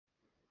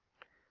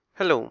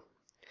Hello,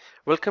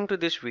 welcome to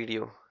this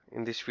video.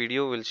 In this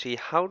video, we'll see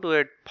how to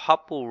add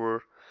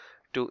popover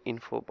to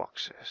info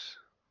boxes.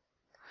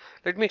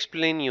 Let me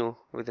explain you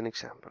with an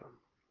example.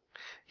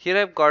 Here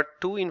I've got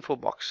two info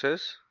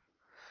boxes.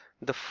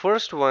 The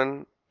first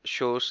one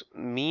shows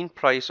mean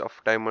price of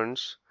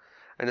diamonds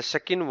and the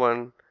second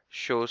one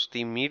shows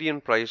the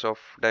median price of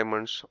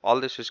diamonds.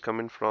 All this is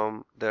coming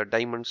from the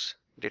diamonds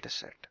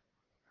dataset.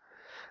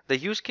 The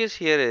use case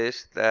here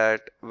is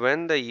that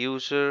when the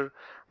user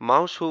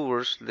mouse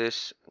hovers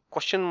this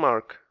question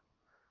mark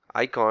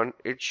icon,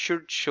 it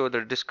should show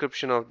the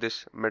description of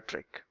this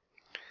metric.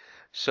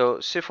 So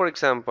say for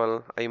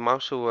example, I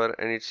mouse over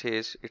and it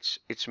says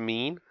it's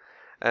mean,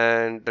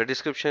 and the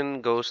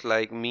description goes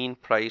like mean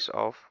price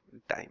of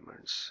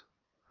diamonds.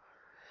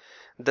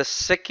 The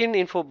second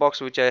info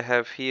box which I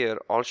have here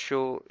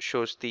also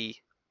shows the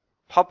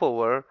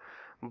popover,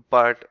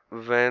 but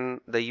when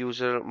the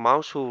user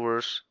mouse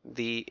hovers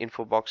the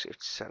info box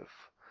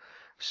itself.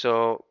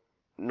 So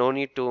no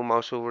need to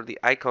mouse over the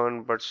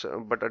icon,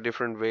 but a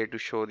different way to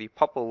show the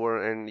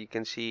popover, and you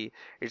can see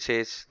it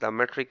says the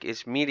metric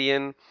is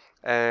median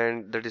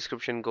and the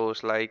description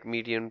goes like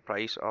median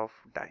price of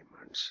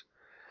diamonds.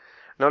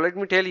 Now let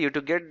me tell you,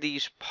 to get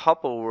these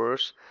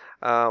popovers,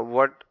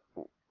 what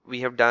we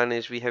have done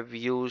is we have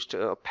used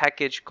a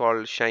package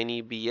called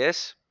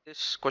Shinydashboard.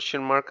 This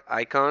question mark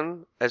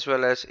icon as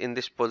well as in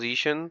this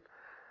position,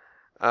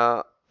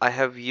 uh, I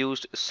have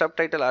used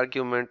subtitle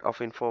argument of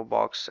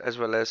infobox as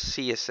well as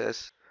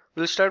CSS.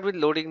 We'll start with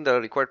loading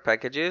the required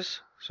packages.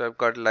 So I've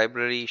got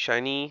library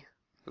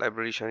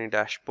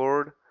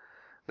Shinydashboard,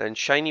 then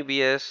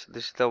Shinybs.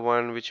 This is the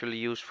one which we'll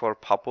use for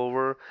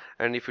popover,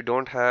 and if you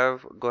don't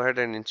have, go ahead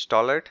and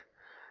install it.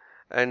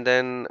 And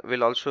then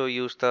we'll also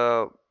use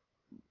the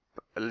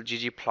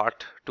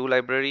ggplot2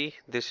 library.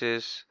 This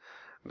is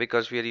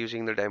because we are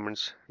using the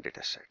diamonds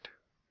dataset.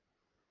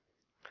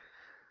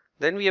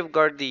 Then we have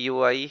got the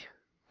UI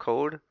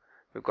code.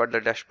 We've got the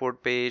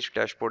dashboard page,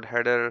 dashboard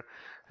header,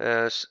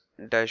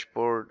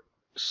 dashboard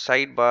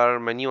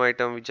sidebar, menu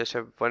item. We just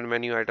have one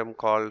menu item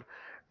called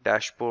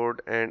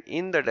dashboard, and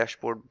in the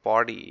dashboard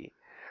body,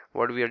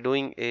 what we are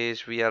doing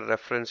is we are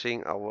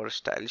referencing our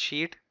style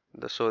sheet.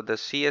 So the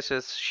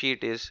CSS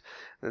sheet is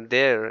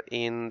there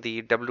in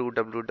the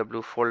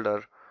www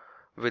folder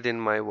within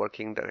my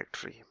working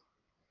directory.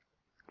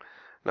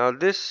 Now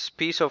this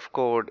piece of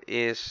code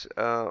is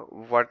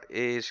what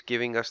is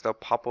giving us the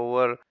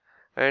popover,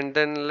 and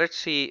then let's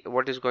see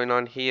what is going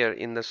on here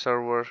in the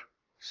server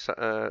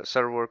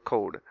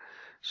code.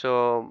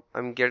 So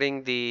I'm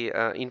getting the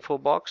info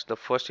box, the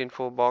first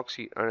info box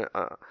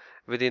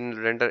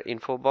within render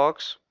info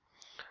box.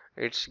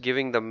 It's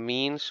giving the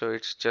mean, so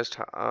it's just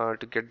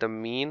to get the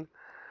mean.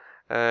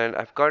 And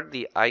I've got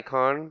the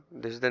icon.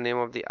 This is the name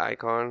of the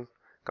icon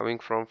coming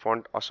from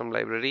Font Awesome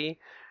library.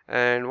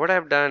 And what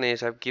I've done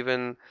is I've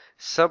given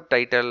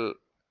subtitle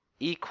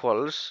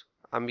equals.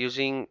 I'm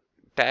using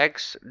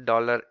tags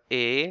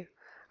 $A.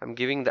 I'm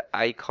giving the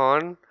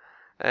icon,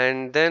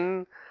 and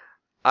then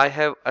I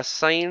have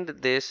assigned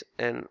this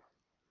an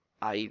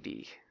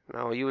ID.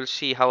 Now you will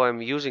see how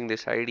I'm using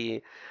this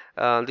ID.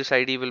 This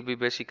ID will be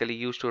basically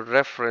used to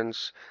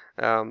reference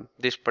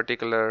this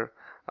particular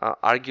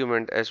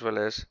argument as well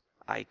as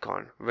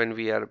icon when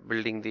we are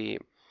building the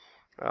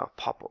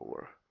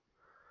popover.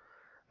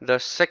 The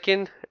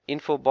second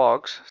info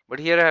box, but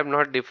here I have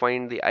not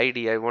defined the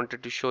ID. I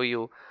wanted to show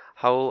you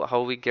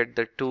how we get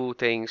the two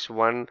things,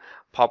 one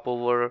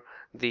popover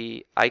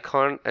the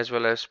icon as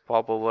well as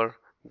popover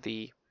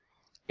the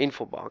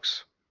info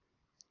box.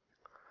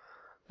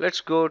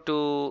 Let's go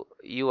to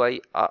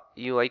UI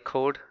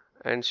code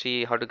and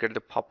see how to get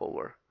the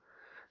popover.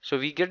 So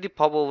we get the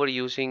popover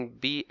using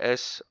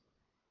BS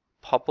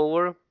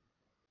popover.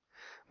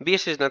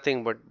 BS is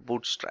nothing but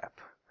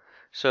bootstrap.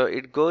 So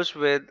it goes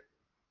with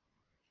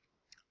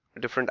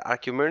different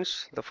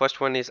arguments. The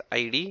first one is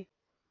ID.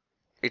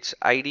 Its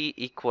ID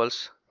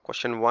equals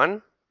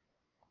question1.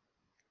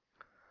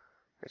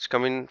 It's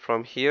coming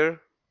from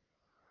here.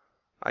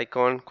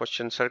 Icon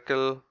question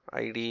circle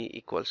ID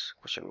equals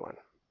question1.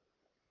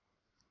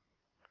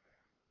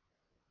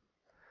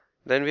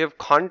 Then we have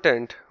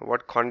content.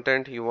 What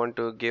content you want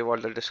to give, or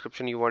the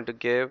description you want to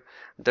give.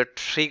 The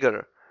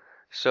trigger.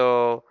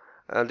 So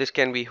this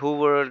can be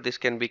hover, this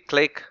can be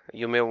click.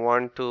 You may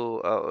want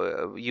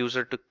to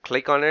user to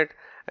click on it,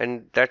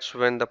 and that's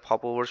when the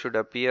popover should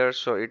appear.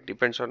 So it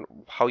depends on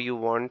how you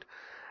want.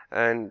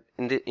 And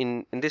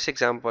in this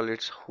example,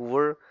 it's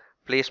hover.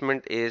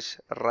 Placement is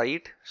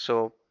right.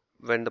 So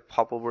when the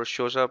popover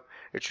shows up,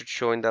 it should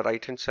show in the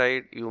right hand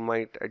side. You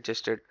might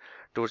adjust it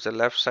towards the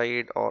left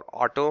side or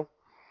auto.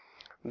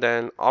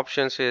 Then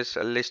options is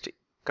a list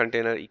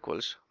container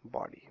equals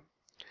body.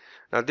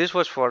 Now this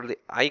was for the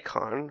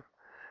icon.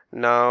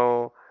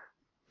 Now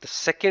the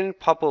second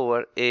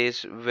popover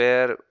is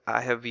where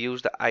I have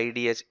used the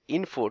ID as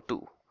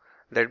info2.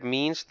 That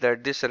means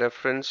that this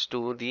reference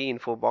to the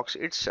info box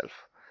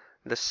itself.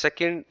 The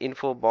second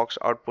info box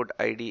output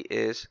ID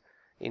is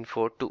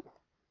info2.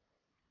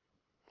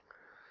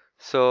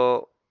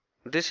 So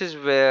this is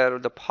where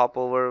the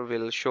popover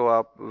will show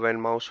up when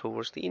mouse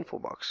hovers the info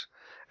box,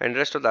 and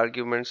rest of the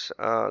arguments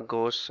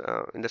goes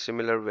in the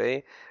similar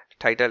way.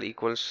 Title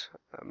equals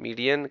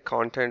median,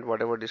 content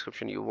whatever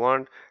description you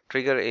want,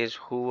 trigger is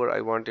hover,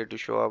 I want it to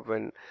show up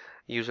when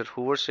user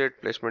hovers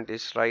it, placement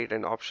is right,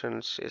 and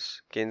options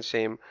is again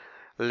same,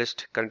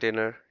 list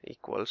container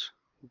equals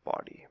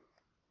body.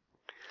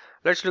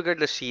 Let's look at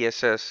the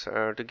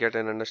CSS to get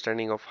an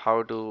understanding of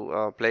how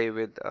to play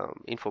with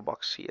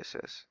infobox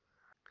CSS.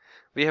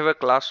 We have a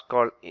class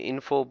called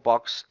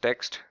infobox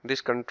text.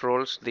 This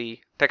controls the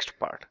text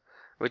part,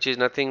 which is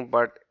nothing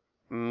but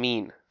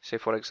mean, say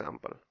for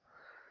example.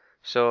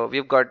 So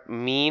we've got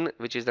mean,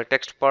 which is the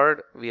text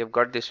part. We have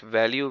got this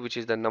value, which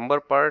is the number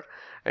part.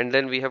 And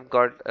then we have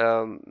got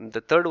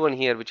the third one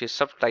here, which is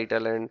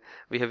subtitle. And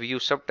we have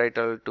used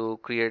subtitle to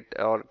create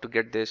or to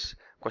get this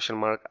question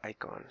mark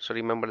icon. So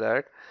remember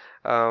that.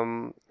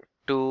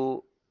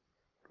 To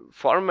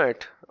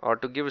format or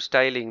to give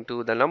styling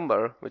to the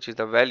number, which is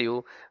the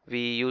value, we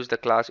use the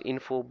class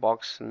info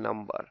box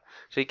number.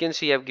 So you can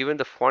see I've given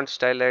the font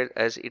style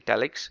as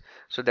italics,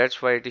 so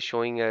that's why it is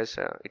showing as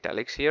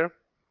italics here.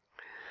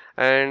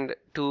 And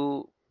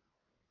to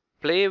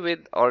play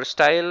with or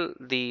style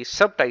the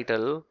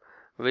subtitle,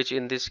 which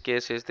in this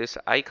case is this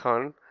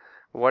icon,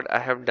 what I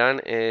have done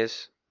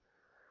is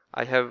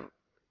I have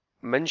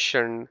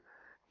mentioned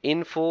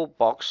info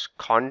box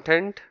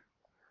content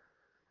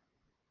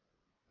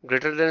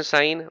greater than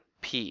sign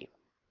P.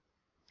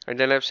 And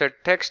then I've said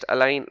text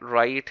align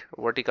right,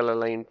 vertical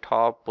align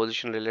top,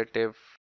 position relative